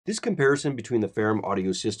This comparison between the Ferrum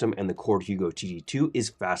audio system and the Chord Hugo TT2 is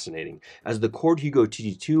fascinating, as the Chord Hugo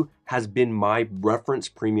TT2 has been my reference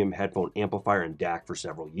premium headphone amplifier and DAC for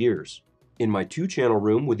several years. In my two-channel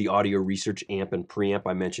room with the audio research amp and preamp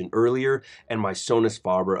I mentioned earlier, and my Sonus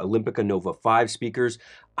Faber Olympica Nova 5 speakers,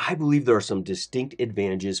 I believe there are some distinct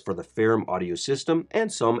advantages for the Ferrum audio system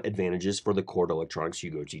and some advantages for the Chord Electronics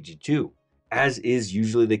Hugo TT2. As is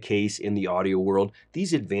usually the case in the audio world,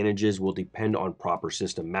 these advantages will depend on proper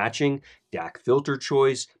system matching, DAC filter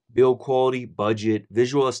choice, build quality, budget,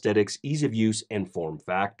 visual aesthetics, ease of use, and form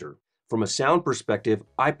factor. From a sound perspective,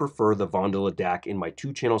 I prefer the Vondelli DAC in my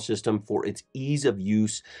two-channel system for its ease of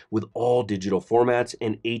use with all digital formats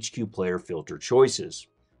and HQ player filter choices.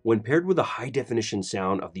 When paired with the high-definition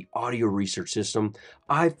sound of the audio research system,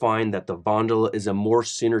 I find that the Vondelli is a more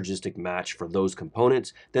synergistic match for those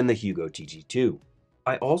components than the Hugo TT2.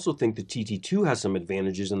 I also think the TT2 has some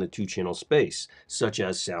advantages in the two-channel space, such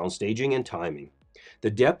as sound staging and timing. The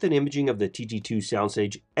depth and imaging of the TT2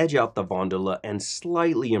 soundstage edge out the Vondelli and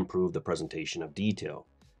slightly improve the presentation of detail.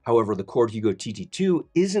 However, the Chord Hugo TT2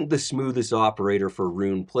 isn't the smoothest operator for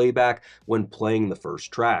Roon playback when playing the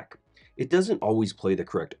first track. It doesn't always play the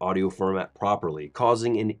correct audio format properly,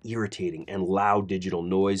 causing an irritating and loud digital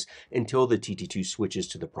noise until the TT2 switches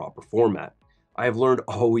to the proper format. I have learned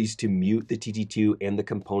always to mute the TT2 and the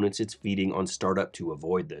components it's feeding on startup to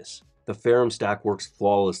avoid this. The Ferrum stack works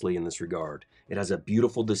flawlessly in this regard. It has a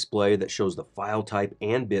beautiful display that shows the file type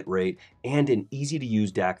and bitrate, and an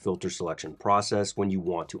easy-to-use DAC filter selection process when you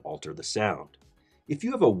want to alter the sound. If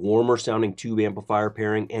you have a warmer sounding tube amplifier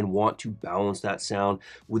pairing and want to balance that sound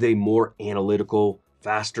with a more analytical,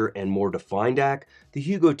 faster, and more defined DAC, the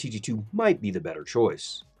Hugo TT2 might be the better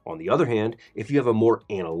choice. On the other hand, if you have a more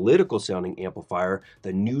analytical sounding amplifier,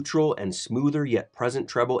 the neutral and smoother yet present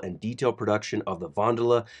treble and detail production of the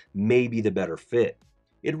Vondelli may be the better fit.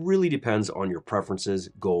 It really depends on your preferences,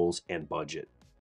 goals, and budget.